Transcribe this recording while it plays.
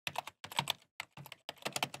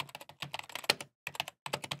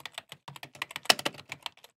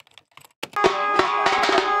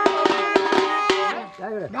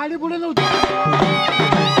गाडी पुढे नव्हती.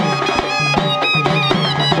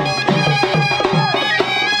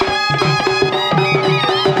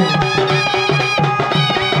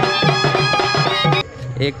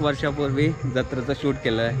 एक वर्षापूर्वी जत्रेचं शूट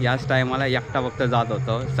केलं. याच टायमाला एकटा फक्त जात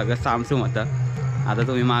होतो. सगळं सामसूम होतं. आता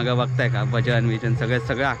तुम्ही मागं बघताय का भजन विजन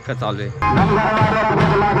सगळं अख्खं चालू आहे.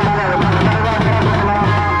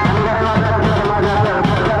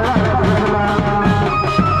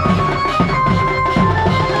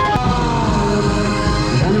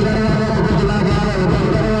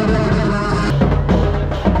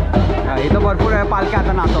 इथं भरपूर आहे पालख्या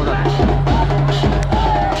आता नाचवतात.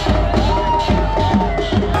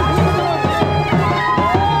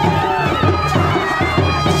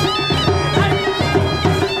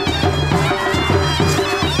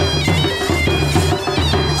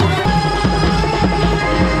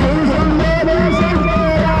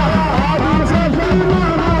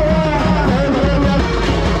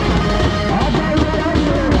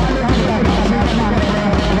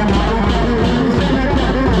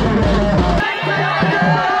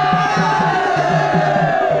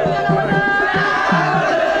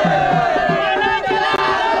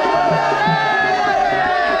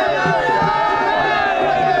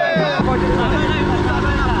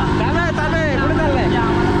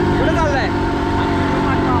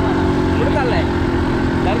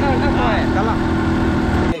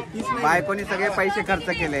 बायकोनी सगळे पैसे खर्च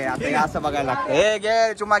केले. आता हे असं बघायला लागतं. हे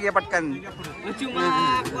घे चुमा घे पटकन.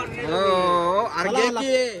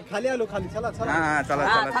 खाली आलो खाली. चला हा चला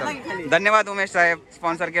चला चला. धन्यवाद उमेश साहेब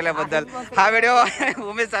स्पॉन्सर केल्याबद्दल. हा व्हिडिओ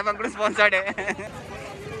उमेश साहेबांकडून स्पॉन्सर्ड आहे.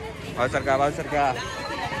 भाऊ सर का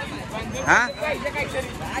हा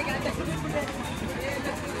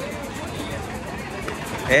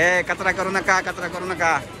हे कचरा करू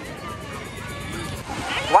नका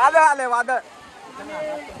वादळ आले वादळ.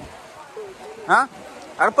 हा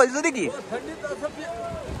अरे पैसे दे की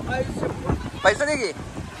पैसे दे की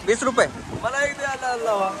 20 रुपये मला एक द्यायला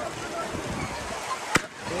लावा.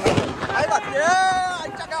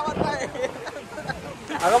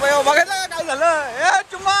 अगं बाई बघायला काय झालं.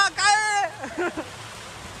 चुम्मा काय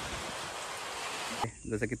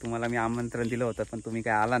जसं की तुम्हाला मी आमंत्रण दिलं होतं पण तुम्ही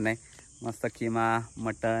काय आला नाही. मस्त किमा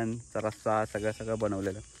मटन रस्सा सगळं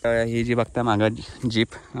बनवलेलं. ही जी बघता मागं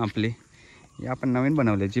जीप आपली ही आपण नवीन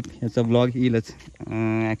बनवले जीप. याचा ब्लॉग येईलच.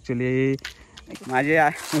 ॲक्च्युली माझी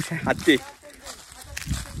हत्ती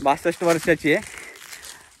 62 वर्षाची आहे.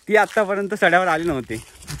 ती आत्तापर्यंत सड्यावर आली नव्हती.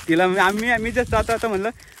 तिला आम्ही जस्ट जातो आता म्हणलं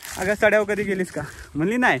अगं सड्यावर कधी गेलीस का.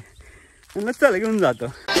 म्हणली नाही. म्हणलं चल घेऊन जातो.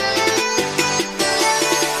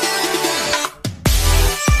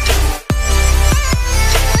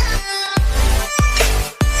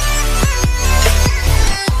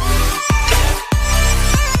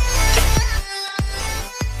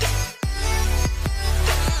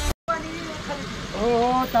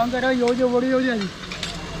 येऊ दे.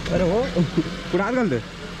 अरे हो कुठं आत घालतोय.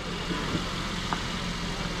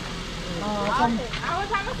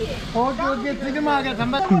 मागे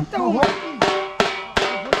थांबा.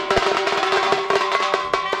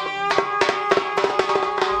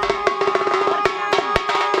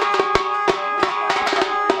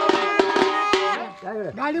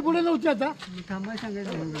 गाडी पुढे नव्हती. आता थांबाय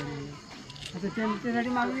सांगायचं. आता त्यासाठी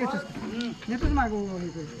मागून येतोच मागून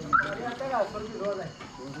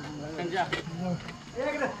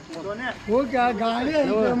हो क्या गाडी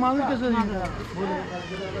आहे माणूस कसं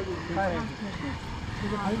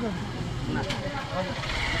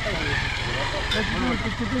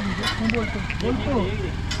बोलतो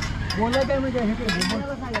बोला काय म्हणजे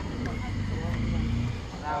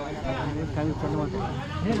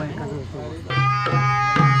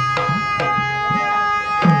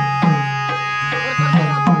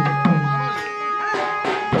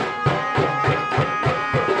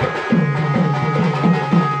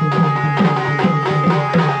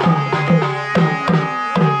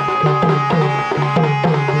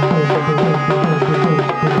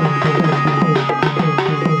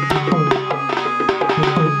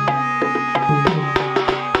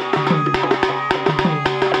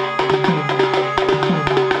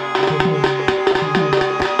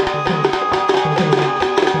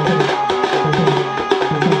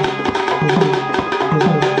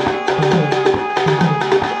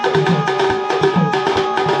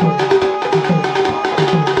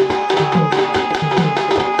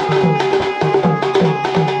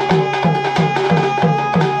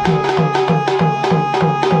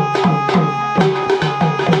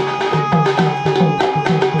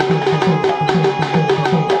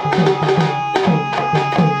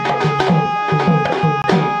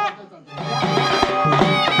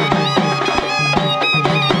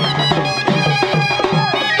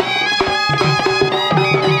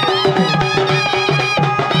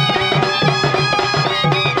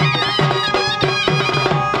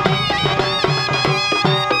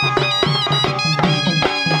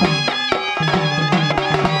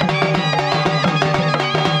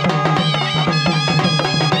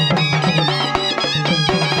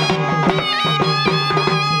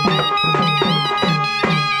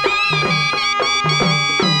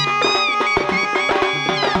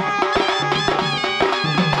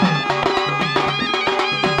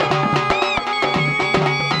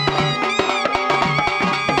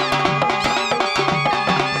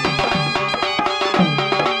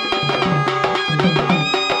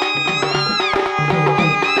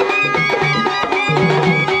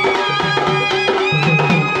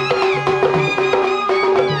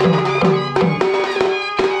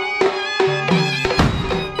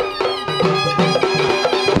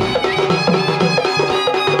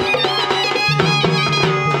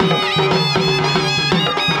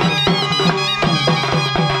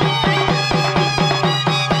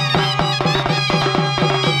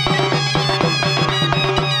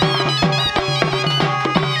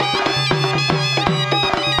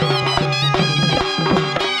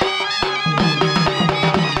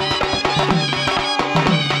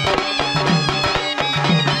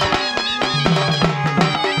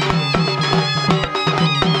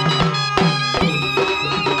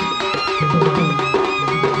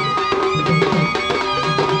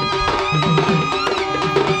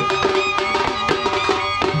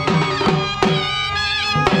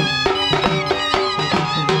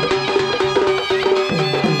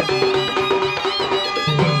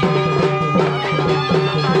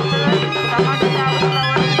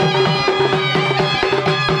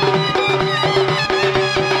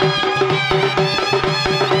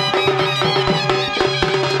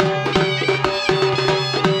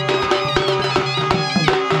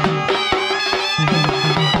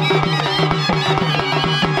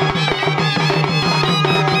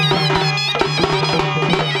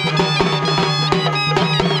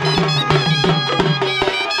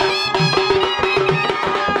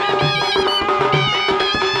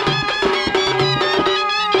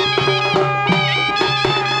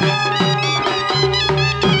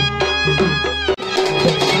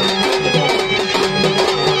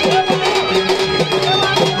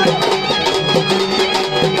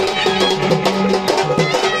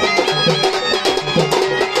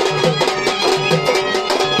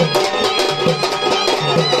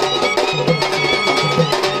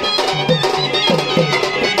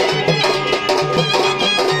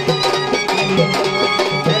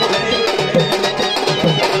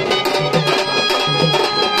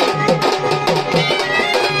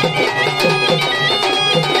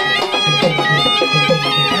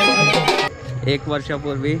 1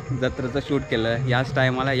 वर्षापूर्वी जत्रेचं शूट केलं. याच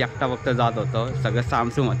टायमाला एकटा फक्त जात होतो, सगळं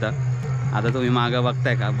सामसूम होतं. आता तुम्ही मागं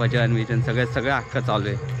बघताय का भजन विजन सगळं अख्खं चालू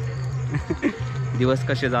आहे. दिवस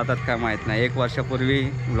कसे जातात काय माहीत नाही. 1 वर्षापूर्वी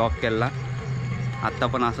व्लॉग केला, आत्ता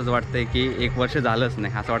पण असंच वाटतंय की 1 वर्ष झालंच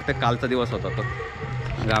नाही, असं वाटतं कालचा दिवस होता तो.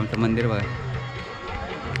 आमचं मंदिर बघा.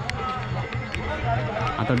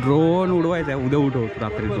 आता ड्रोन उडवायचं आहे, उद्या उडवतो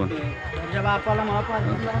रात्री ड्रोन.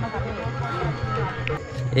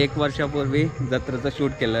 1 वर्षापूर्वी जत्रेचं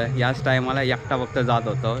शूट केलं. याच टायमाला एकटा फक्त जात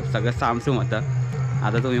होतो, सगळं सामसूम होतं.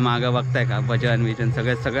 आता तुम्ही मागं बघताय का भजन विजन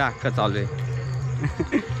सगळं अख्खं चालू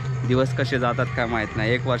आहे. दिवस कसे जातात काय माहीत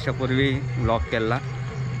नाही. 1 वर्षापूर्वी व्लॉग केला,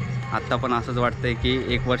 आत्ता पण असंच वाटतंय की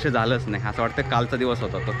 1 वर्ष झालंच नाही, असं वाटतं कालचा दिवस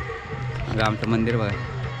होता तो. आमचं मंदिर बघा.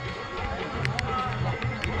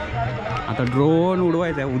 आता ड्रोन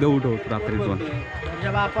उडवायचं आहे, उद्या उडवतो रात्री ड्रोन.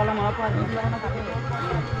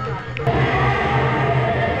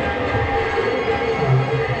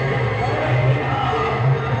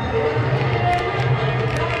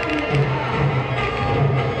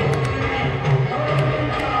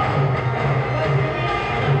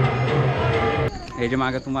 हे जे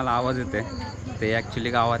मागे तुम्हाला आवाज येते ते ॲक्च्युली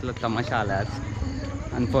गावातला तमाशा आला आज.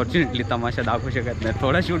 अनफॉर्च्युनेटली तमाशा दाखवू शकत नाही.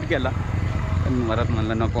 थोडा शूट केला पण परत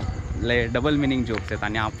म्हणलं नको, लय डबल मिनिंग जोक्स आहेत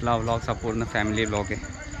आणि आपला व्लॉगचा पूर्ण फॅमिली व्लॉग आहे.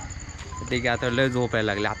 ठीक आहे, आता लय झोप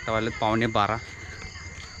यायला लागले. आत्ता वाजले 11:15.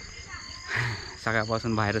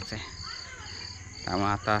 सकाळपासून बाहेरच आहे,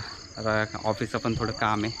 त्यामुळे आता ऑफिसचं पण थोडं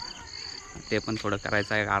काम आहे, ते पण थोडं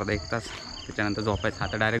करायचं आहे. अर्धा 1 तास, त्याच्यानंतर झोपायचं.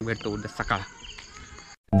 आता डायरेक्ट भेटतो उद्या सकाळ.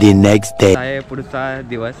 The next day. आहे पुढचा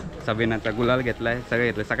दिवस. सबीनाचा गुलाल घेतलाय, सगळं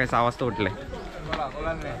घेतलं. सकाळी 6 वाजता उठलंय.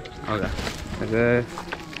 हो का, सगळं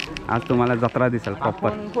आज तुम्हाला जत्रा दिसेल प्रॉपर.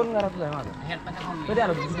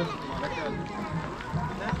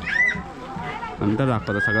 नंतर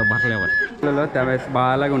दाखवतो सगळं भरल्यावर. त्यावेळेस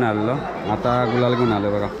बाळाला घेऊन आलेलो, आता गुलाल घेऊन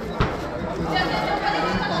आलो बघा.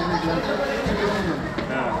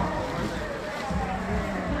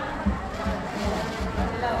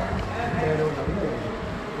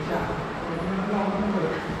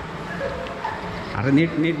 अरे नीट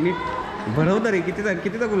नीट नीट भरव तरी.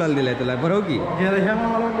 कितीचा गुलाल दिलाय तुला, भरव की.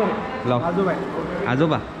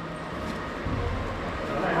 आजोबा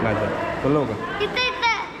बोलव का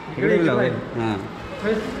इकडे हां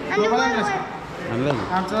आणलं ना.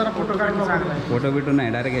 फोटो बिटो नाही,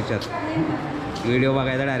 डायरेक्ट याच्यात व्हिडिओ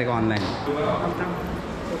बघायचा डायरेक्ट ऑनलाईन.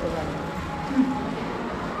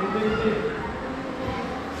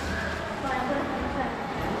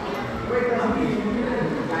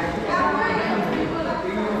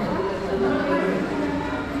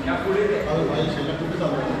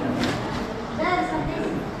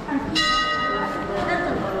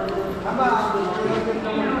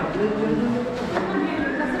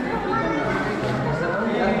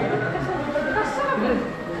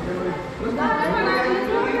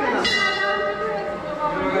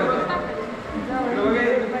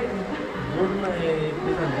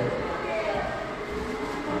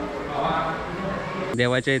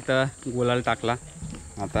 देवाच्या इथं गुलाल टाकला.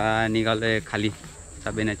 आता निघालोय खाली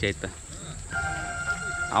सबीनाच्या इथं.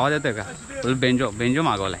 आवाज येतोय का? फुल बेंजो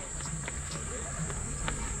मागवलाय.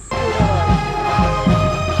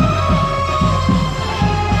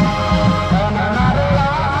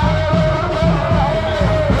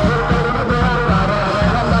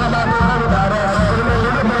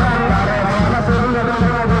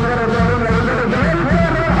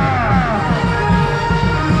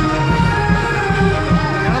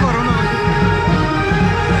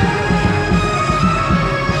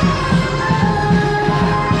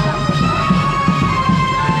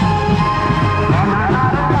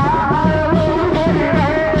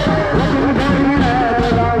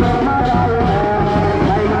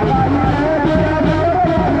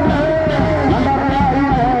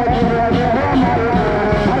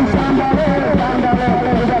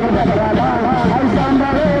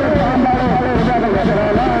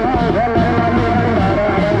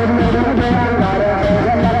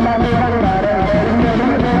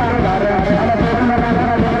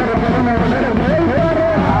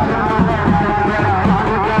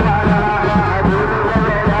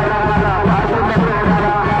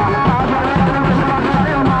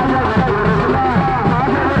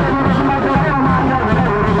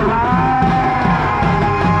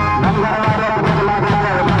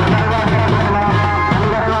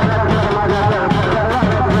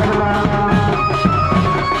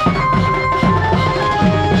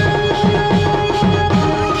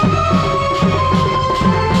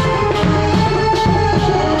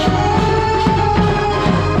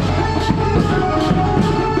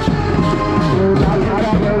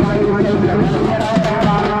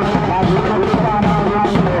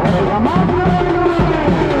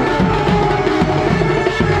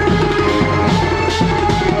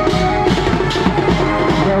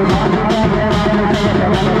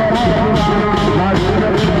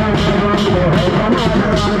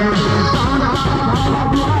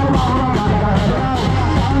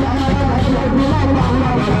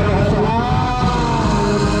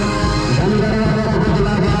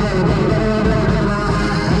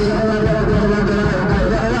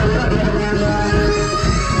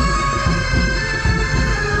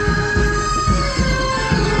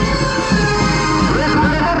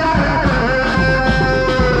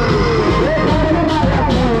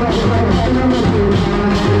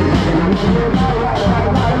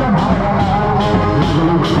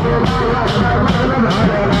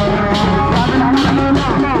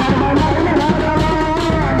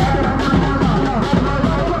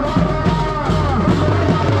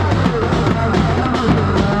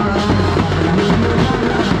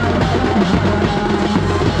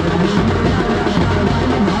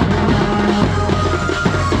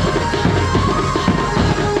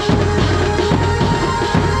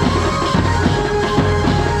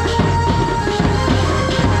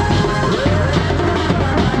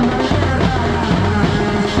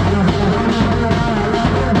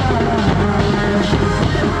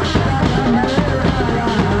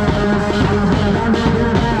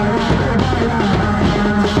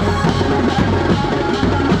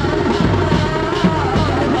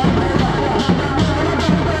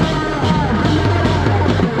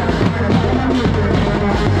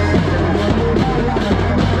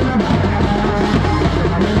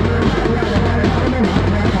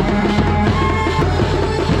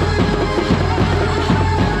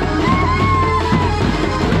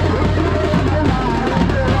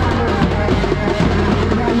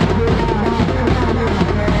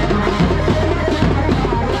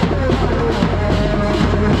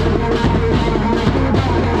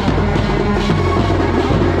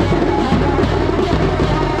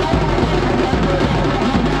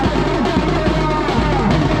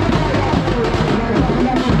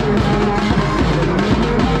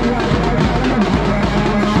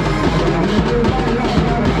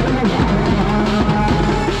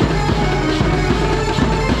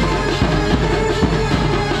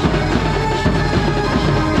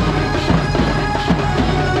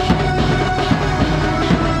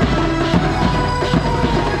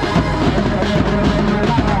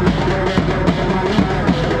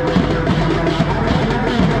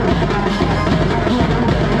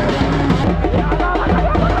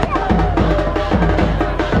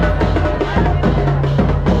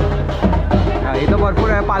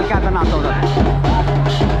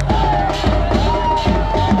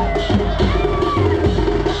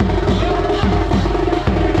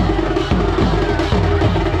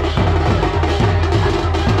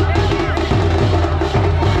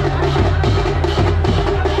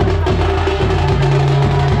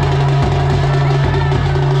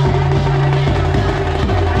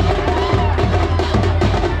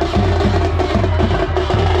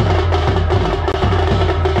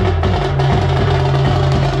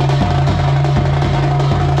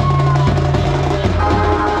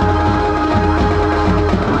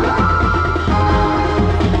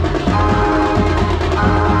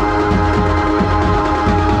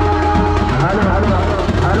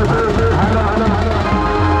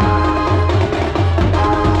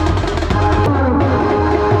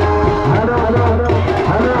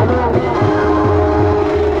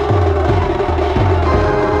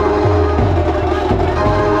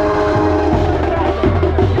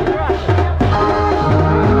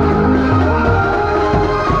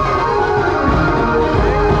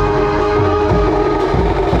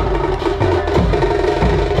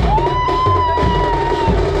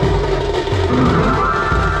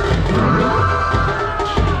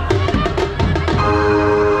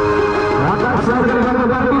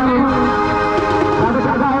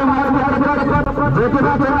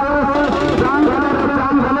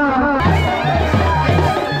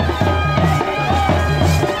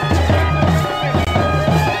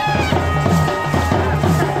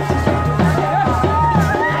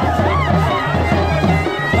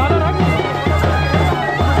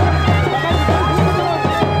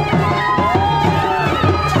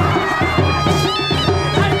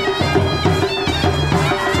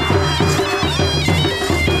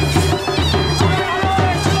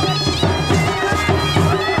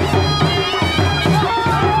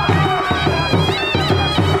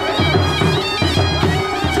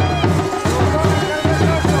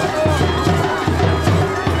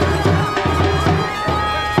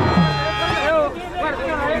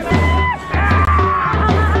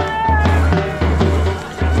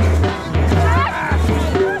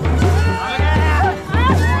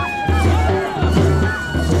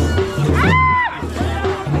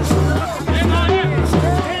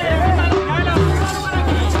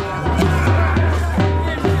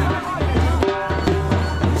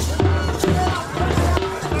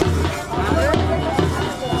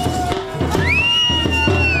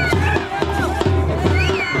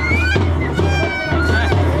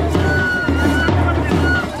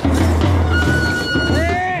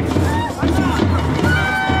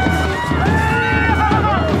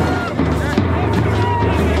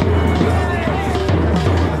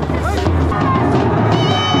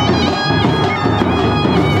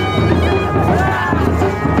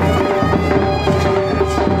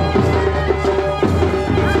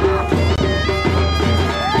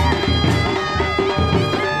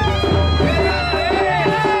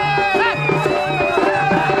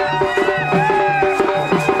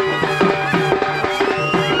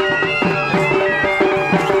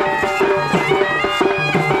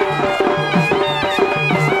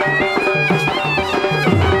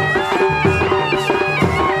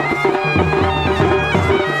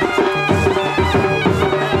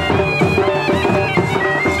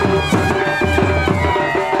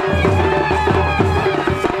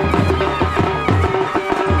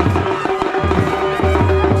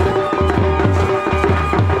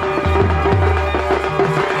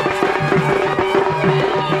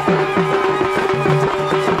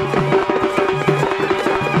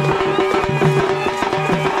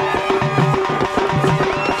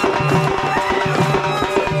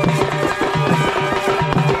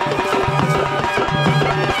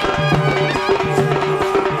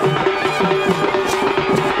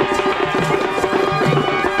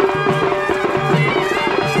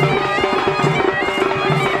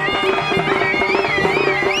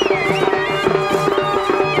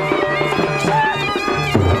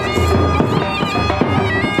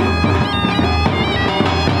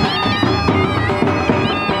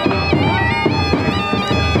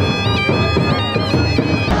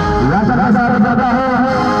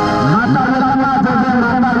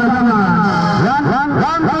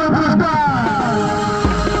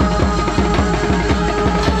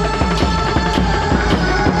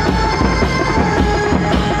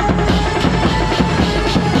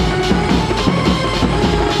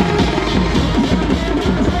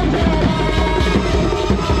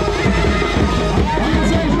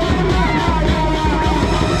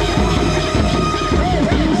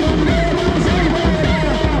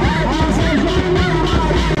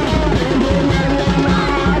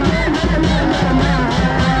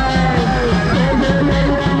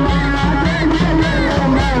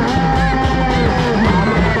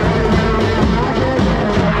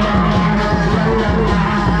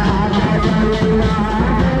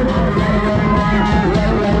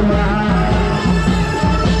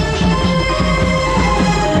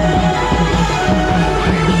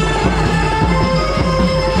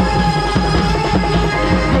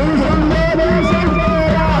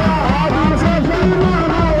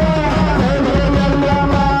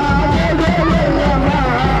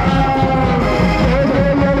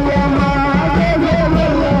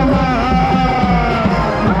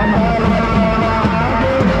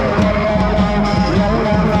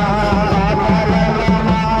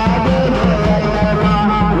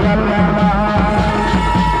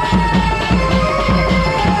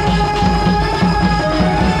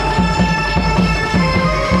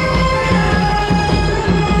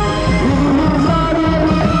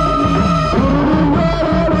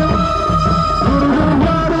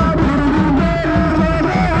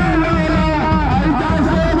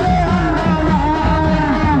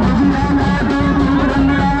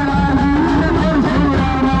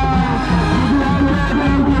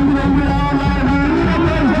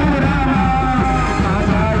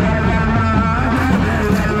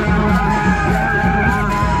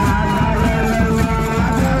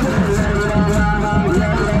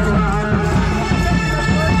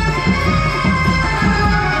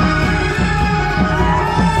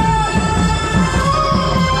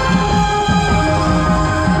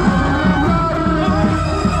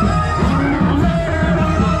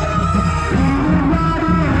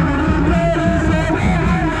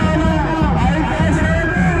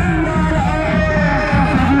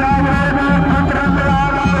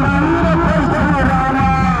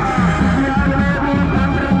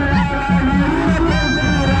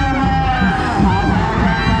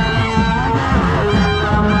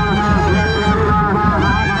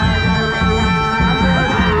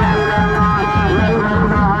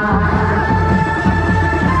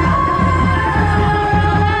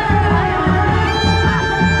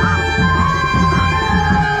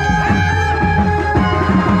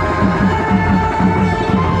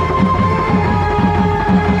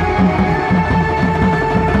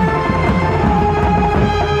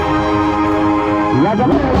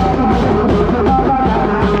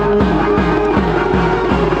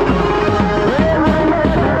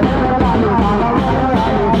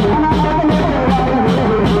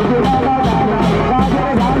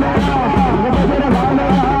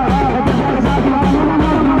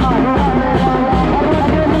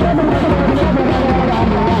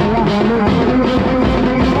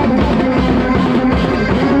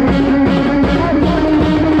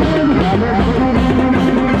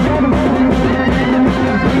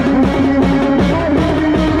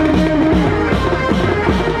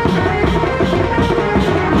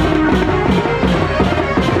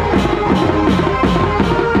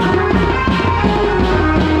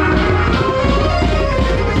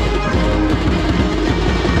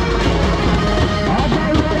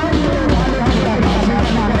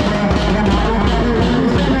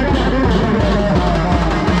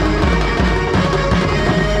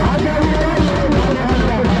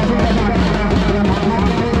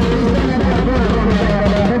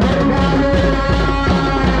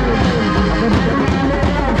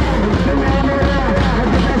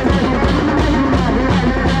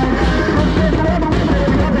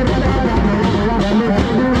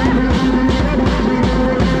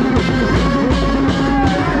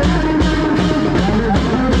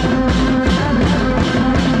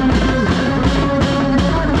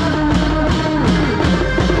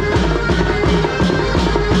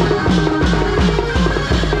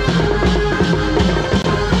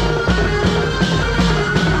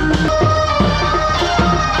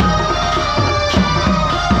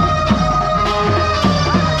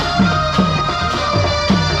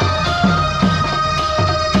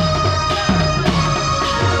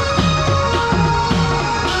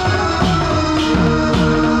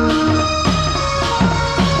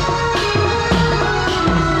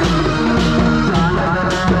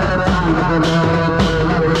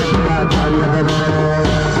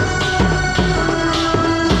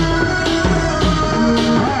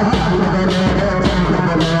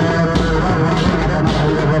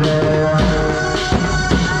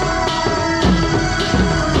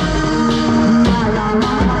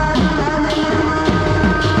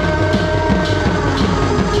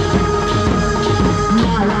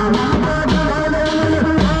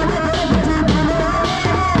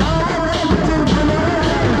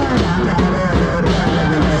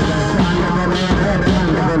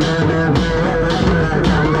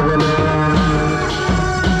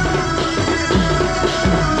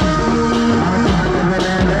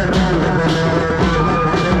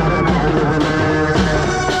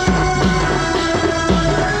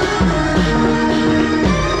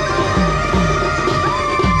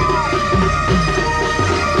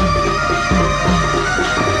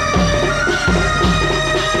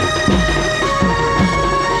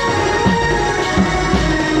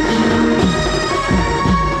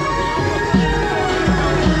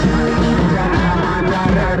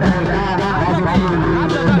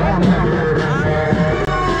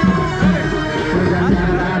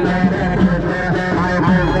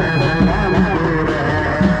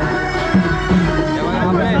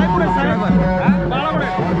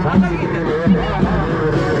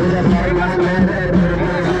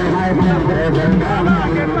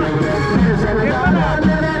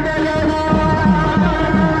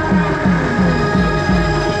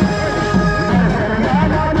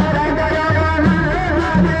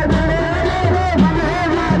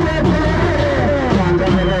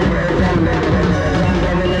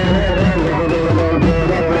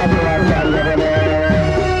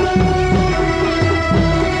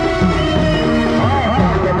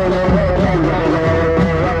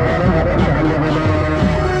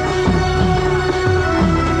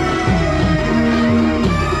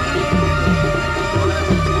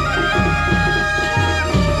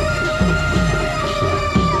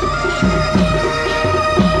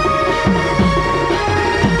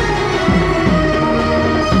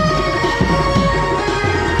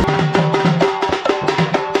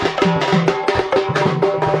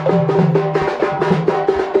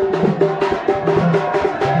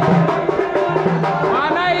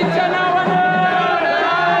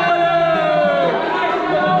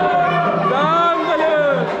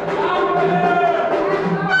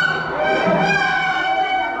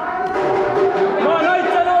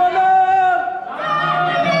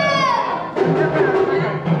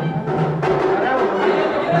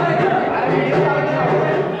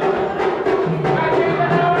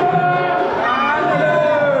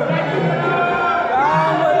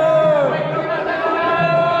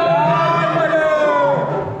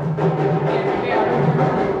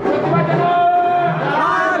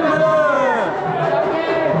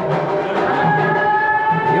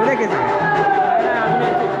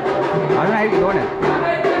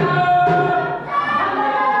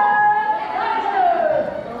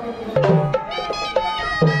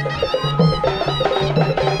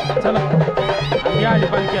 आली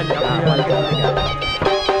पालखी आली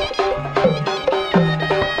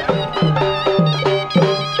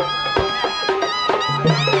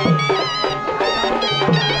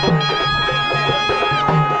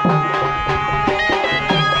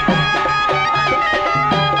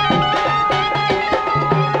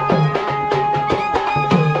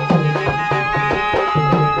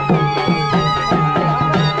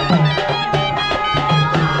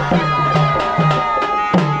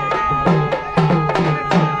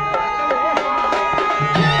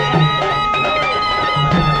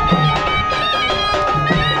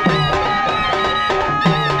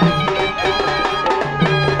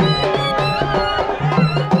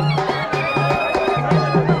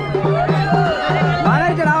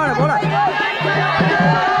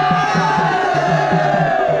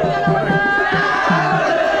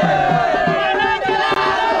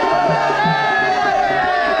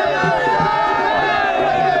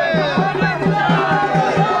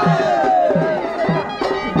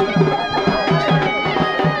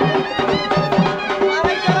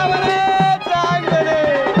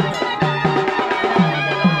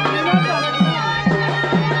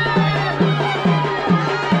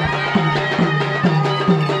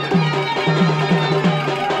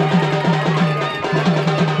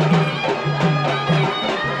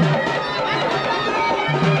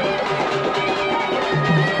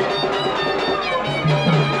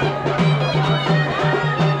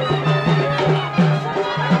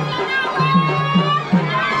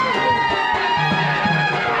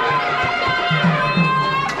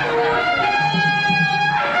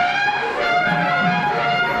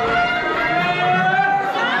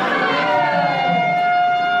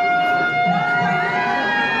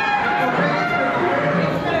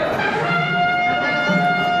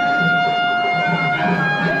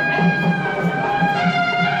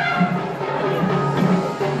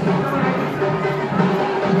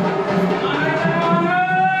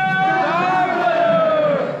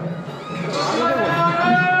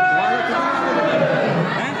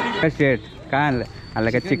शेट काय आणलं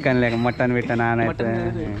आलं का चिकन ले मटन बिटन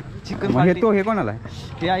आणायचं मग हे तो हे कोणाला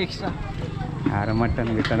या एक्स्ट्रा अरे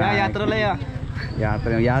मटन बिटन यात्रेला या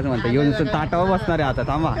यात्रा याच म्हणता येऊन ताटावर बसणार आहे आता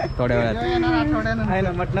थांबा थोड्या वेळात आहे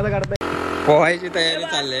ना मटणाचं काढताय पोहायची तयारी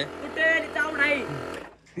चालली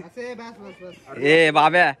ए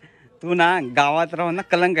बाब्या तू ना गावात राहून ना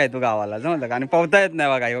कलंक आहे तू गावाला जमलं का आणि पोहता येत नाही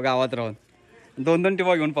बघा ह्यो गावात राहून 2-2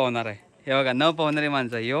 टिपा घेऊन पोहणार आहे हे बघा न पोहणारी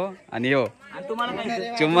माणसं यो आणि यो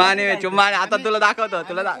चुम्मा आणि आता तुला दाखवतो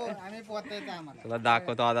तुला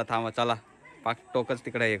दाखवतो आता थांबा चला पाक टोकच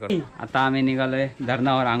तिकडे हे करू आता आम्ही निघालोय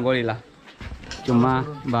धरणावर आंघोळीला चुम्मा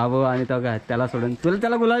बाबू आणि तो काय त्याला सोडून तुला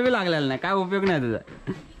त्याला गुलाबी लागलेला नाही काय उपयोग नाही तुझा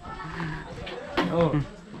हो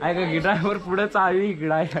आहे का गिटारवर पुढे चावी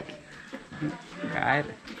गिडाय काय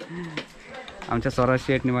आमच्या स्वराज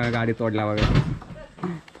शेटने मला गाडी तोडला वगैरे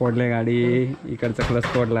फोडले गाडी इकडचा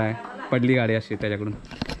क्लच तोडलाय पडली गाडी अशी त्याच्याकडून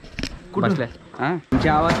बसल्या हां तुमची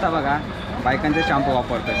अवस्था बघा बायकांचे शॅम्पू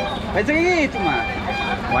वापरतोय पैसे की तुम्हाला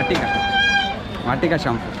वाटी का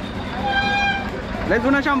शॅम्पू लय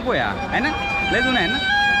जुना शॅम्पू आहे ना लय जुना आहे ना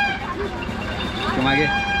तू मागे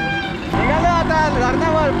निघालो आता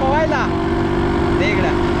धरणावर पोहायला ते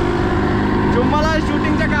इकडं चुम्माला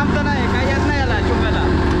शूटिंगच्या कामचं नाही काही येत नाही याला चुम्म्याला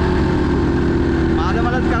माझं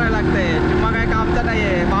मलाच करायला लागतंय चुम्मा काय कामचं नाही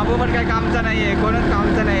आहे बाबू पण काय कामचं नाही आहे कोणच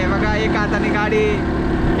कामचं नाही आहे बघा एका हाताने गाडी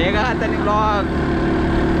एका हाताने ब्लॉग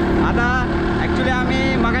आता ॲक्च्युली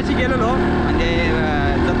आम्ही मगाशी गेलेलो म्हणजे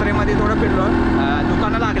जत्रेमध्ये थोडं फिरलो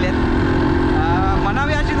दुकानं लागलेत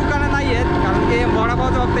म्हणावी अशी दुकानं नाही आहेत कारण की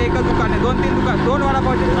वडापावचं फक्त एकच दुकान आहे 2-3 दुकान 2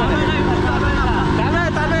 वडापावचे दुकान आहे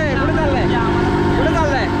चालू आहे कुठे चाललंय कुठे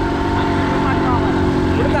चाललंय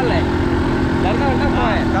कुठे चाललंय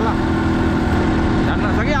धरणावर आहे चला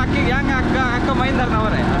धरणं सगळी अख्खी गँग अख्खं महिन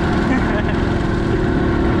धरणावर आहे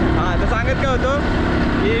हां तर सांगत काय होतो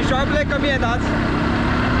की शॉपला कमी आहेत आज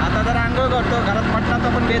आता जरा आंघोळ करतो घरात मटणाचा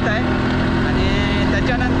पण बेत आहे आणि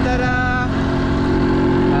त्याच्यानंतर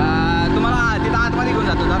तुम्हाला तिथं आतमध्ये घेऊन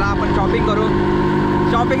जातो जरा आपण शॉपिंग करू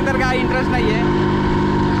शॉपिंग तर काय इंटरेस्ट नाही आहे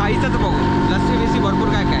खायचंच बघू लस्सी बिस्सी भरपूर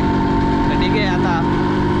काय काय तर ठीक आहे आता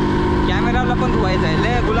कॅमेराला पण धुवायचं आहे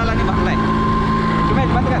लय गुलालाने भरलाय तुम्ही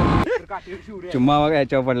बंद कर चुम्मा बघा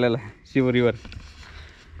याच्यावर पडलेला शिवरीवर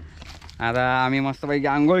आता आम्ही मस्तपैकी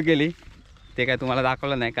आंघोळ केली ते काय तुम्हाला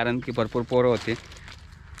दाखवलं नाही कारण की भरपूर पोरं होते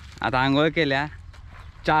आता आंघोळ केल्या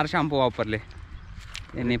 4 शॅम्पू वापरले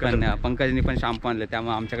यांनी पण पंकजनी पण शॅम्पू आणले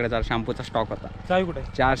त्यामुळे आमच्याकडे जरा शॅम्पूचा स्टॉक होता चावी कुठे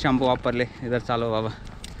 4 शॅम्पू वापरले इधर चालू बाबा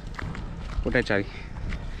कुठे चावी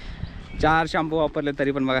 4 शॅम्पू वापरले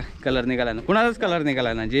तरी पण बघा कलर निघाला ना कुणाचाच कलर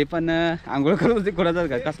निघाला ना जे पण आंघोळ करत होते कुणाचाच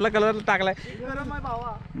का कसला कलर टाकलाय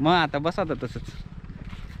मग आता बस आता तसंच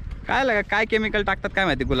काय केमिकल टाकतात काय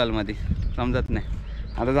माहिती गुलालमध्ये, समजत नाही.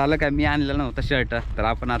 आता झालं काय, मी आणलेलं नव्हतं शर्ट, तर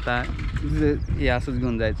आपण आता हे असंच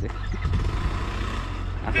घेऊन जायचं.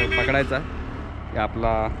 असं पकडायचं की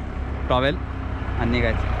आपला टॉवेल आणि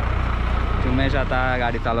निघायचं. उमेश आता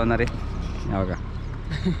गाडी चालवणार आहे बघा.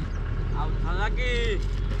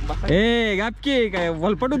 ए गापकी काय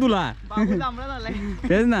वलपटू तुला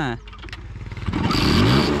तेच ना.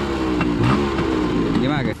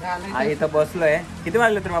 इथं बसलोय. किती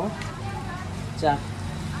वाजले तर बाबू? 4.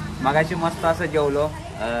 मगाशी मस्त असं जेवलो.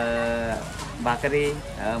 भाकरी,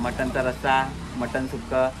 मटनचा रस्सा, मटन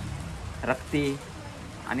सुक्क, रक्ती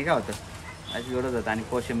आणि काय होतं अशी एवढंच होतं, आणि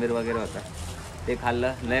कोशिंबीर वगैरे होतं. ते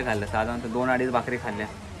खाल्लं, लय खाल्लं. साधारणतः 2-2.5 भाकरी खाल्ल्या.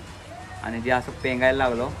 आणि जे असं पेंगायला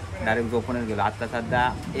लागलो, डायरेक्ट झोपूनच गेलो. आत्ता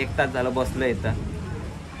सध्या 1 तास झालं बसलो इथं.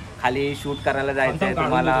 खाली शूट करायला जायचं आहे,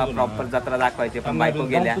 तुम्हाला प्रॉपर जत्रा दाखवायची, पण बायको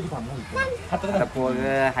गेल्या. आता पोरग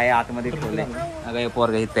आहे आतमध्ये ठेवले. अगं हे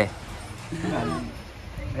पोरग इथे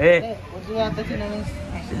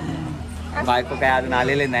बायको काय अजून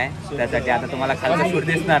आलेले नाही, त्यासाठी आता तुम्हाला खालचं शूट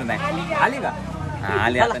दिसणार नाही. आली का? हा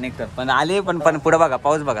आली. आता निघतो. पण आली, पण पुढे बघा,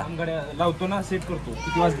 पाऊस बघा. लावतो ना, सेट करतो.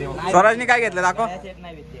 किती वाजले? स्वराजने काय घेतलं?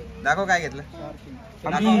 दाखव काय घेतलं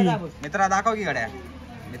मित्रा, दाखव की गड्या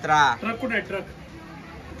मित्रा. ट्रक कुठे आहे? ट्रक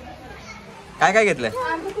काय घेतलं?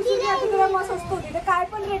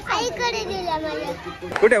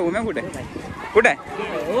 कुठे उम्या? कुठे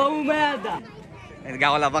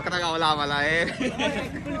गावाला बकरा गावाला आम्हाला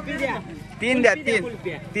 3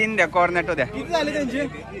 द्या कॉर्नेटो द्या. किती झाले त्यांचे?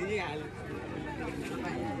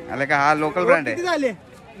 आले का? हा लोकल ब्रँड आहे. किती झाले?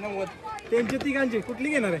 90. त्यांचे तिघांचे कुठली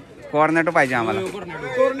घेणार आहे? कॉर्नेटो पाहिजे आम्हाला.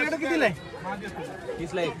 कोर्नेटो कितीला आहे?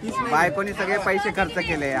 30ला. बायकोनी सगळे पैसे खर्च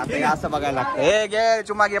केले, आता हे असं बघायला लागतं. हे घे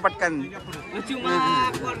चुमा, घे पटकन.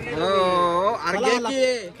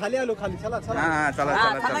 खाली आलो, खाली. चला. हा चला.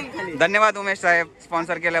 धन्यवाद उमेश साहेब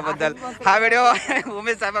स्पॉन्सर केल्याबद्दल. हा व्हिडिओ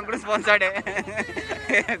उमेश साहेबांकडून स्पॉन्सर्ड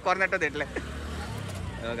आहे. कॉर्नेटो भेटले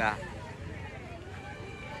बघा.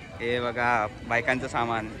 हे बघा बायकांचं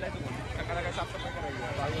सामान,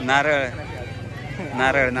 नारळ.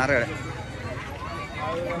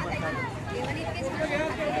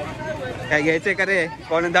 काय घ्यायचंय का रे?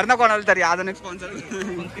 कोण धर ना कोणाला तरी अजून एक स्पॉन्सर.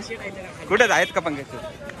 कुठेच आहेत का पंकज?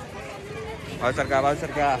 भाऊ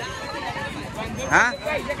सरका हा.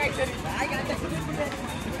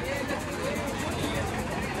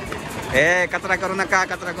 हे कचरा करू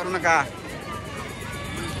नका.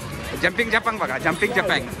 जम्पिंग जपांग बघा, जम्पिंग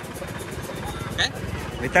जपांग. काय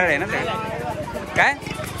वितळ आहे ना ते? काय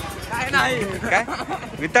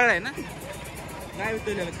वितळ आहे ना? काय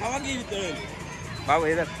वितळलं? खावा की वितळलं. भाऊ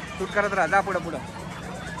हे शूट करत राहा, जा पुढं.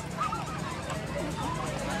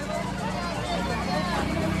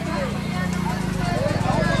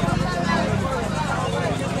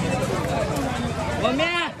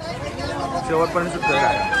 शेवटपर्यंत शूट करा.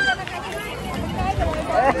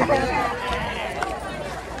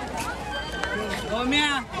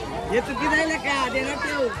 हे चुकी झालं का? देणार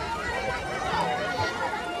ठेव.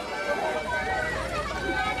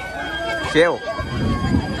 शेव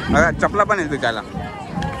चपला पण आहे विकायला.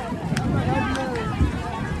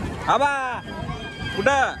 हा बा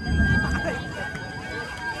कुठं?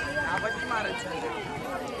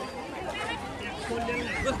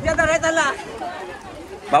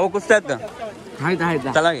 भाऊ कुस्त्या आहेत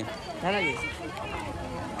का? चला घे.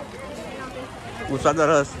 उसाचा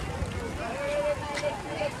रस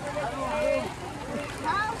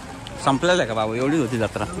संपलेला आहे का बाबू? एवढीच होती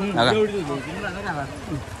जत्रा.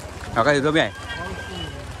 का इथं बी आहे.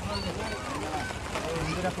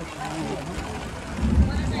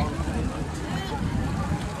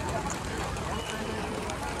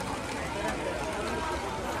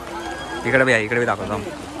 इकडे बी दाखवतो.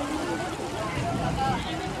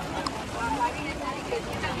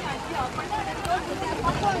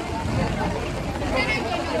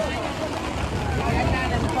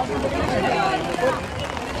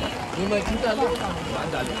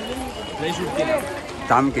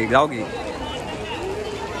 थांब की जाऊ की.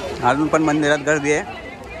 अजून पण मंदिरात गर्दी आहे.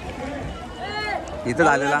 इथं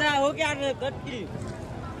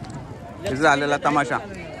झालेला तमाशा.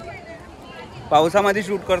 पावसामध्ये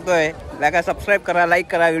शूट करतोय. सबस्क्राईब करा, लाईक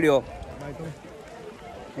करा व्हिडिओ.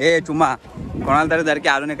 ए चुमा कोणाला तरी जर की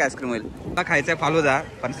अजून एक आईस्क्रीम होईल. मला खायचंय फालुदा,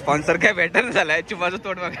 पण स्पॉन्सर काय भेटत झालाय. चुमाचं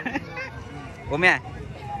तोड बघा.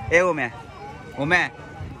 उम्या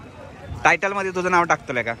टायटल मध्ये तुझं नाव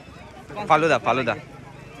टाकतोय का? फालुदा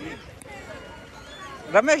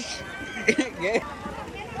रमेश.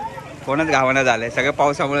 कोणच गावाना झालंय. सगळे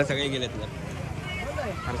पावसामुळे सगळे गेलेत.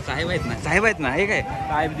 साहेब आहेत ना. हे काय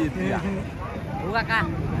साहेब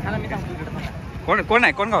कोण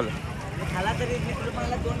आहे? कोण गावलं?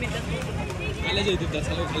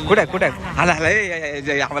 कुठे कुठे हाला हाला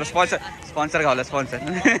आम्हाला स्पॉन्सर गावला स्पॉन्सर.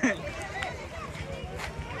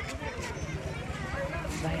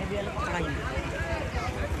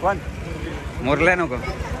 कोण मुरलाय नको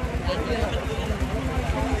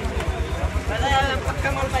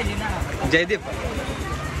जयदीप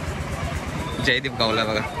जयदीप गावला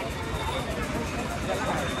बघा.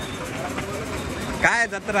 काय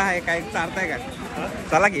जत्रा आहे काय चालताय का?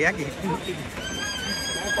 चला की या की.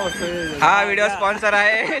 हा व्हिडिओ स्पॉन्सर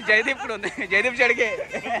आहे जयदीप कडून जयदीप शेडके.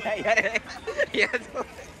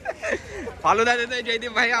 फालुदा देतोय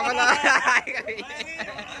जयदीप भाई आम्हाला.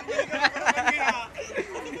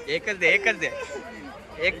 एकच दे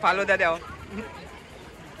एक फालुदा द्याव.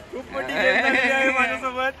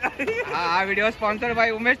 हा video sponsor by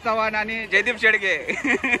Umesh Chavan आणि जयदीप शेडके.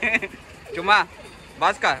 चुमा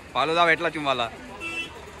बस का फालुदा भेटला चुमाला.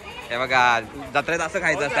 हे बघा जत्रेत असं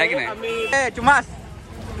खायचं असतं की नाही. चुमास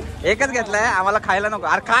एकच घेतलाय आम्हाला खायला नको.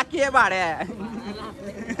 अरे का की आहे भाड्या.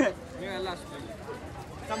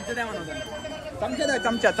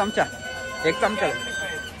 चमचा एक चमचा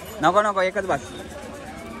नको एकच बस.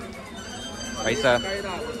 पैसा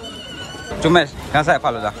चुमेश कसा आहे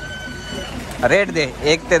फालुदा? रेट दे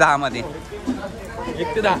 1 ते 10 मध्ये. 1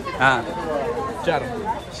 ते 10 हा 4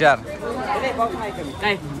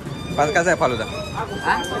 कसा आहे फालुदा?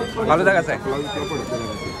 फालुदा कसा आहे?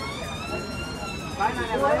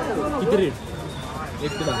 किती रेट?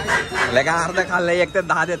 1 ते 10 लगा अर्ध खाल्लंय 1 ते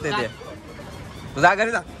 10 देते ते. तुझा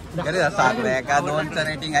घरी जा सांगलंय का 2चं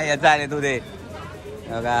रेटिंग आहे याचं आहे. तू दे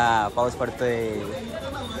बघा पाऊस पडतोय.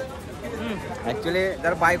 ऍक्च्युली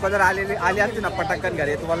जर बायको जर आली असती ना पटकन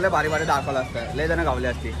घरी तुम्हाला लय भारी भारी दाखवलं असतं. लय जण गावले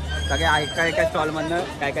असती सगळे एका स्टॉल मधनं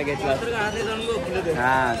काय घेतलं असतं.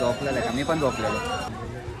 हा झोपलेलं का मी पण झोपलेलो.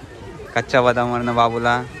 कच्च्या बदामावरनं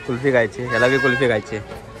बाबूला कुल्फी खायची याला बी कुल्फी खायची.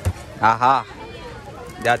 हा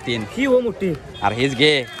द्या 3 ही हो मोठी. अरे हेच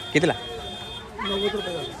घे. कितीला? 90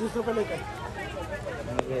 रुपये 30 रुपये लेकर.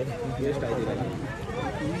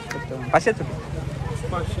 500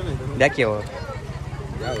 द्या की हो.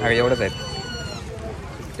 एवढंच आहे.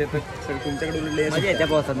 तुमच्याकडे त्या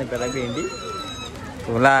पावसाने पेला भेंडी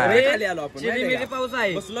तुला चिरीमिरी पाऊस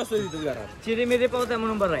आहे. बसलो असतो तिथं घरात. चिरीमिरी पाऊस आहे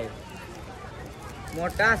म्हणून बरं आहे.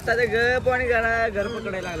 मोठा असता ते गप आणि घर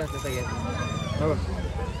पकडायला लागला असतं सगळ्यात.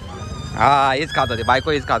 हा हेच खात होते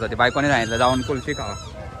बायको हेच खात होते. बायकोने सांगितलं जाऊन कुल्फी खावा.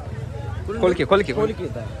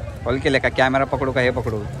 खोलकी का कॅमेरा पकडू का हे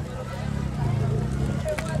पकडू.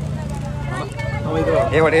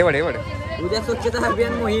 हे वड उद्या स्वच्छता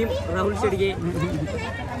अभियान मोहीम राहुल शेडगे.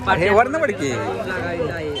 हे वरण पडकी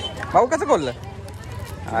भाऊ कसं खोललं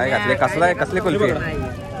आहे घातले कसले कुल्फी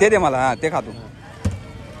ते दे मला. हा ते खातो.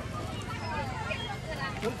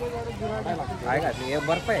 काय घातले हे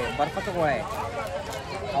बर्फ आहे बर्फाचा गोळा आहे.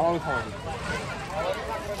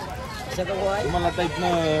 मला आता इथनं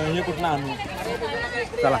हे कुठनं आणू.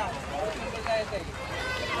 चला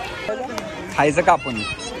खायचं कापून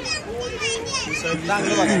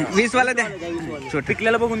 20 वाला द्या. छोट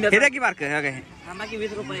पिकलेला बघून द्या. हे द्या की बारक. काय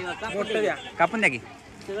 20 रुपये मोठं द्या कापून द्या की.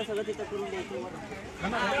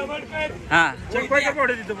 हा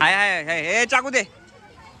हे चाकू दे.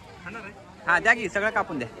 हा द्या की सगळं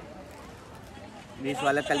कापून द्या. 20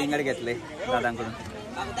 वाल्यात कलिंगड घेतले दादांकडून.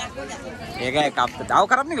 हे काय कापत आव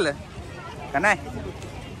खराब निघलं का नाही.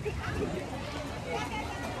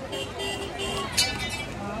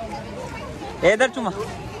 हे दर चुमा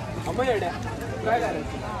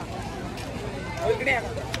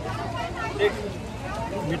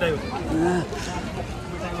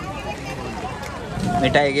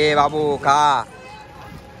मिठाई घे बाबू खा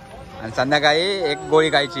आणि संध्याकाळी एक गोळी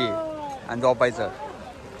खायची आणि झोपायचं.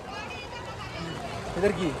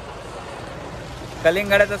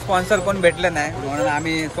 कलिंगडाचं स्पॉन्सर कोण भेटलं नाही म्हणून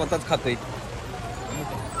आम्ही स्वतःच खातोय.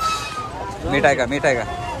 मीठ टाका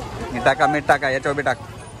याच्यावर बी टाक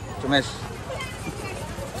चुमेश.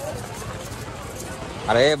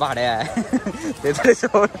 अरे भाड्या ते तरी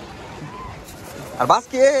सोड.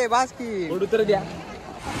 अरे बास की तर द्या.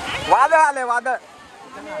 वादळ आले वादळ.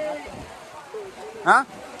 हा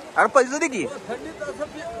अरे पैसे दे की.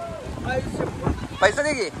 पैसे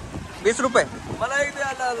दे की 20 रुपये. मला एक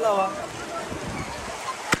द्या.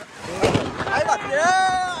 काय बात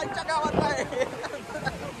आमच्या गावात काय.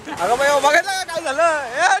 अगं बाई बघायला का काय झालं.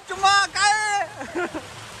 ए चुम्मा काय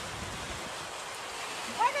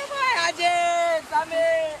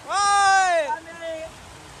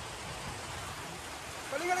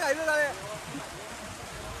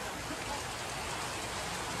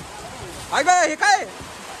हे काय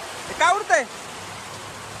उडतंय.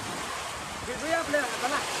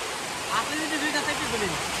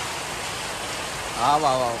 हा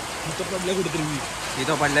वा वा इथं पडलं कुठेतरी मी.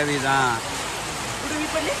 इथं पडल्या वीज. हा कुठे मी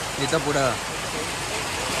पडले? इथं पुढं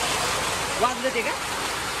वाजलं ते का?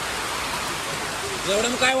 एवढं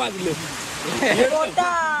मग काय वाजलं?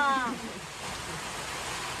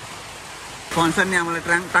 स्पॉन्सरने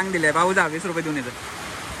आम्हाला टांग दिले. भाऊ जा 20 रुपये देऊन येतं.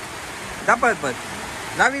 जा पळत पळत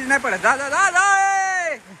जा. वीज नाही पडत. जा जा जा जा.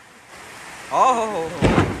 हो हो हो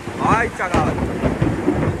हो आईच्या गावात.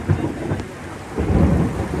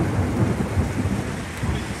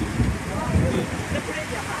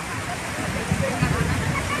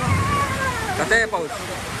 कसं आहे पाऊस?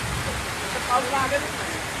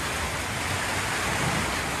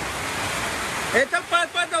 हे चल पळत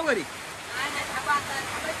पळत जाऊ घरी.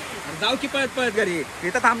 जाऊ की पळत पळत घरी.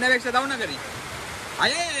 इथं थांबण्यापेक्षा जाऊ ना घरी.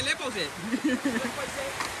 आहे लय पाऊस आहे.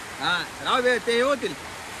 हा राव ते होतील.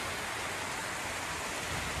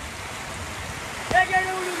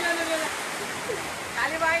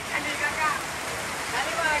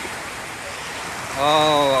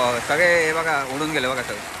 हो सगळे हे बघा उडून गेले बघा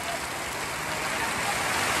सगळे.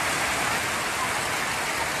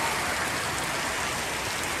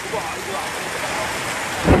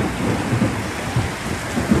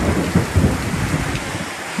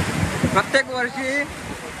 प्रत्येक वर्षी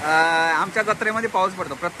आमच्या जत्रेमध्ये पाऊस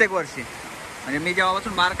पडतो. प्रत्येक वर्षी म्हणजे मी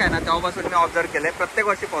जेव्हापासून बारका आहे ना तेव्हापासून मी ऑब्झर्व केलंय. प्रत्येक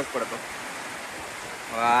वर्षी पाऊस पडतो.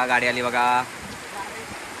 वा गाडी आली बघा.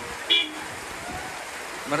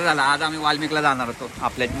 बरं झालं आज आम्ही वाल्मिकला जाणार होतो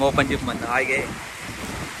आपल्या ओपन जीप मधनं. हाय गे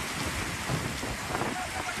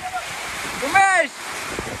उमेश.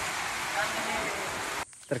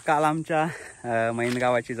 तर काल आमच्या महिंद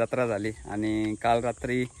गावाची जत्रा झाली आणि काल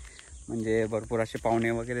रात्री म्हणजे भरपूर असे पाहुणे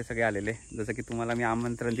वगैरे सगळे आलेले. जसं की तुम्हाला मी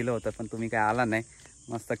आमंत्रण दिलं होतं पण तुम्ही काय आला नाही.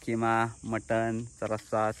 मस्त किमा मटण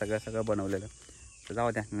रस्सा सगळं बनवलेलं. तर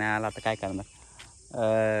जाऊ द्या नाही आला तर काय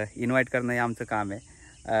करणार. इन्व्हाइट करणं हे आमचं काम आहे.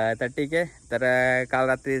 तर ठीक आहे. तर काल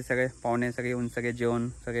रात्री सगळे पाहुणे सगळे येऊन सगळे जेवण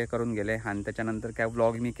सगळे करून गेले आणि त्याच्यानंतर काय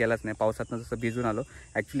व्लॉग मी केलाच नाही. पावसातनं जसं भिजून आलो.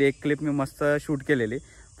 ॲक्च्युली एक क्लिप मी मस्त शूट केलेली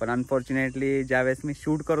पण अनफॉर्च्युनेटली ज्यावेळेस मी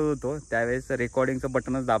शूट करत होतो त्यावेळेस रेकॉर्डिंगचं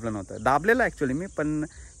बटनच दाबलं नव्हतं. दाबलेलं ॲक्च्युली मी पण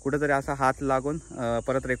कुठंतरी असा हात लागून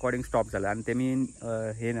परत रेकॉर्डिंग स्टॉप झालं आणि ते मी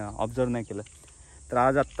हे ना ऑब्झर्व नाही केलं. तर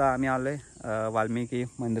आज आत्ता आम्ही आलो आहे वाल्मिकी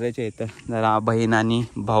मंदिराच्या इथं. जरा बहीण आणि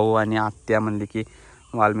भाऊ आणि आत्या म्हणली की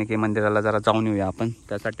वाल्मिकी मंदिराला जरा जाऊन येऊया आपण.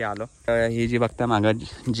 त्यासाठी आलो. ही जी बघता मागं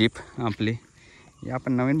जीप आपली ही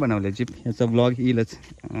आपण नवीन बनवली जीप. ह्याचा ब्लॉग येईलच.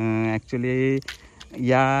 ॲक्च्युली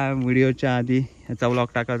या व्हिडिओच्या आधी ह्याचा ब्लॉग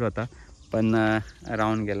टाकायचा होता पण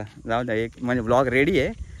राहून गेला. जाऊ द्या. एक म्हणजे ब्लॉग रेडी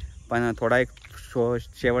आहे पण थोडा एक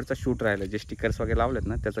शेवटचा शूट राहिला. जे स्टिकर्स वगैरे लावलेत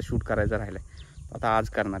ना त्याचा शूट करायचं राहिलं. आता आज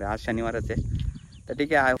करणार आहे. आज शनिवारच आहे. तर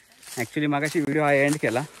ठीक आहे. ॲक्च्युली मागाशी व्हिडिओ हा एंड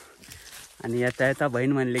केला आणि याचा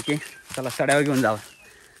बहीण म्हणली की चला सड्यावर घेऊन जावं.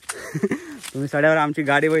 तुम्ही सड्यावर आमची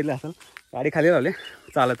गाडी बघितली असेल. गाडी खाली लावली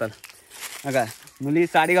चालत आलं. बघा मुली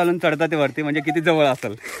साडी घालून चढतात ते वरती म्हणजे किती जवळ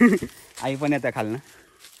असेल. आई पण येत्या खालनं.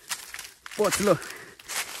 पोचलो.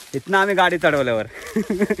 इथनं आम्ही गाडी चढवल्यावर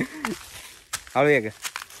हळू ये ग.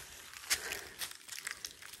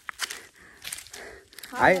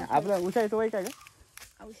 आई आपलं उशायचं वय काय का?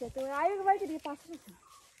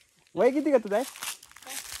 वय किती का तुझं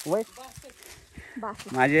आहे वय?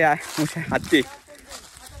 माझी उषा हत्ती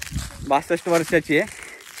 62 वर्षाची आहे.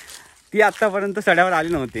 ती आत्तापर्यंत सड्यावर आली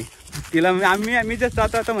नव्हती. तिला मी जस्ट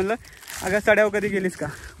जातो आता म्हणलं अगं सड्यावर कधी गेलीस का?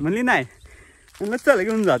 म्हणली नाही. म्हणलं चल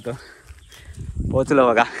घेऊन जातो. पोचलो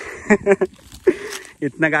बघा.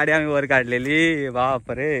 इथनं गाडी आम्ही वर काढलेली.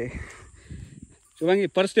 बापरे. शुभांगी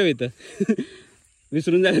पर्स ठेव इथं.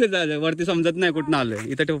 विसरून जायला वरती समजत नाही कुठनं आलोय.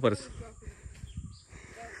 इथं ठेव पर्स.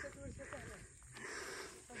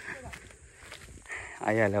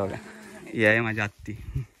 आई आल्या बघा. ही आहे माझी आत्ती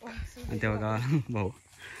आणि ते बघा भाऊ.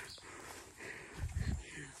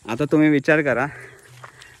 आता तुम्ही विचार करा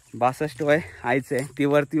 62 वय आईचं आहे. ती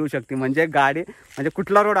वरती येऊ शकते म्हणजे गाडी म्हणजे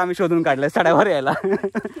कुठला रोड आम्ही शोधून काढलाय सड्यावर यायला.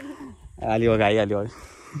 आली बघा आई आली बघा.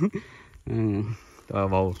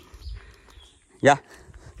 भाऊ या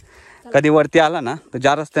कधी वरती आला ना तर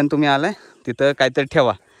ज्या रस्त्याने तुम्ही आलाय तिथं काहीतरी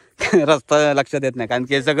ठेवा. रस्ता लक्षात येत नाही कारण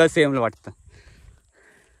की सगळं सेम वाटतं.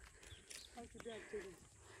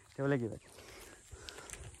 ठेवलं की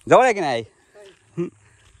जवळ आहे की नाही आई?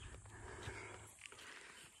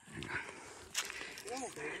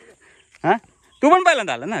 हा तू पण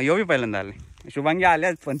पहिल्यांदा आला ना? यो बी पहिल्यांदा आले. शुभांगी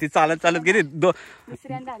आल्याच पण ती चालत चालत गेली.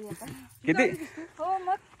 किती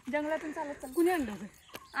जंगलातून चालत कुणी आणलं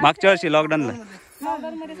मागच्या वर्षी लॉकडाऊनला.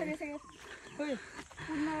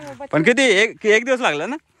 पण किती एक दिवस लागला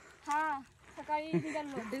ना? हा सकाळी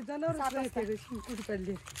निघालो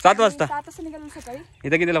 7 वाजता. 7 वाजता निघालो सकाळी.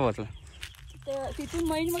 इथं कितीला पोहोचला? तिथून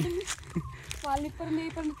महिंद मधून वाल्मिकपर्यंत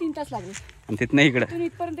येईपर्यंत 3 तास लागले. आणि तिथनं इकडं तिथून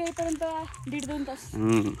इथपर्यंत येईपर्यंत 1.5-2 तास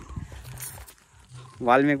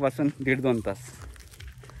वाल्मिक पासून 1.5-2 तास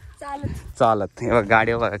चालत. हे बघ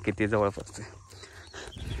गाडी बघा किती जवळ पोचते.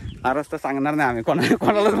 हा रस्ता सांगणार नाही आम्ही,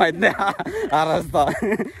 कोणालाच माहित नाही हा रस्ता.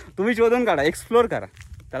 तुम्ही शोधून काढा, एक्सप्लोर करा,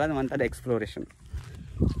 त्यालाच म्हणतात एक्सप्लोरेशन.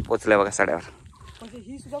 पोचले बघा सड्यावर.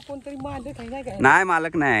 ही सुद्धा कोणतरी मालक आहे ना काय? नाही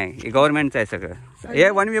मालक नाही, गव्हर्नमेंटचं आहे सगळं. हे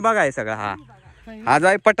वन विभाग आहे सगळं. हा जो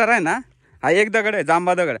पठार आहे ना, हा एक दगड आहे,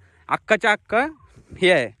 जांबा दगड. अख्खाच्या अख्ख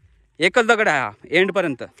हे आहे, एकच दगड आहे हा एंड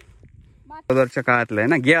पर्यंत. अगोदरच्या काळातलं आहे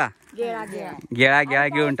ना, गेळा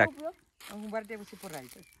गिळून टाक.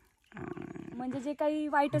 म्हणजे जे काही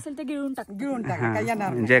वाईट असेल ते गिळून टाक. काय येणार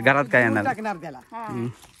म्हणजे घरात काय येणार टाकणार त्याला.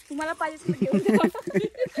 तुम्हाला पाहिजे असेल तर घेऊन जा.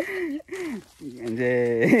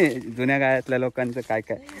 म्हणजे जुन्या काळातल्या लोकांचं काय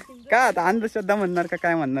आता अंधश्रद्धा म्हणणार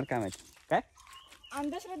काय म्हणणार काय माहिती. काय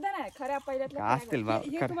अंधश्रद्धा नाही, खऱ्या पहिल्यातल्या असतील बा.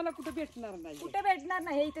 तुम्हाला कुठे भेटणार नाही. कुठे भेटणार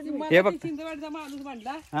नाही, हे इथेच हे बघ चिंचवडचा माणूस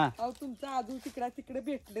म्हणला, हा अहो तुमचा आजू तिकडे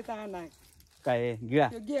भेटले तर नाही काय गिळा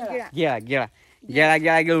गेला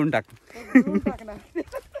गेळा गिळून टाक. टाकणार.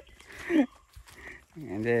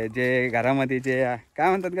 म्हणजे जे घरामध्ये जे काय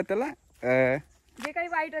म्हणतात का त्याला, जे काही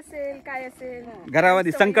वाईट असेल काय असेल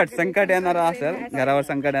घरामध्ये संकट येणार असेल, घरावर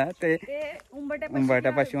संकट आहे ते ते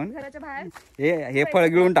उंबरट्यापासून घराच्या बाहेर हे फळ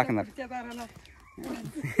गिळून टाकणार.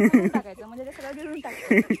 गिळून टाकायचं, म्हणजे ते सगळं गिळून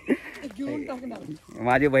टाकायचं. घेऊन टाकणार.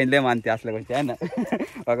 माझी बहीण लय मानते असल्या गोष्टी आहे ना.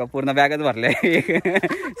 बघा पूर्ण बॅगच भरले.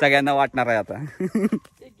 सगळ्यांना वाटणार आहे आता.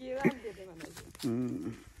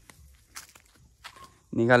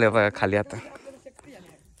 निघाले बघा खाली आता.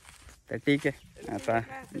 तर ठीक आहे, आता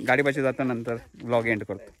गाडीपाशी जातो, नंतर व्लॉग एंड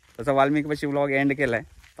करतो. तसं वाल्मिकीपाशी व्लॉग एंड केला आहे,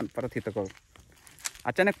 पण परत इथं करू.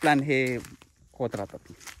 अचानक प्लॅन हे होत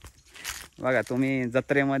राहतात. बघा तुम्ही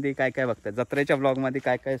जत्रेमध्ये काय काय बघताय, जत्रेच्या व्लॉगमध्ये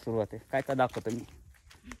काय काय सुरू होते, काय काय दाखवतो मी.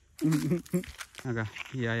 बघा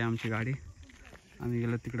ही आहे आमची गाडी, आम्ही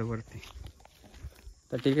गेलो तिकडे वरती.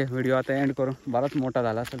 तर ठीक आहे, व्हिडिओ आता एंड करू. बराच मोठा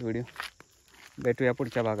झाला असेल व्हिडिओ. भेटूया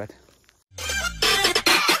पुढच्या भागात.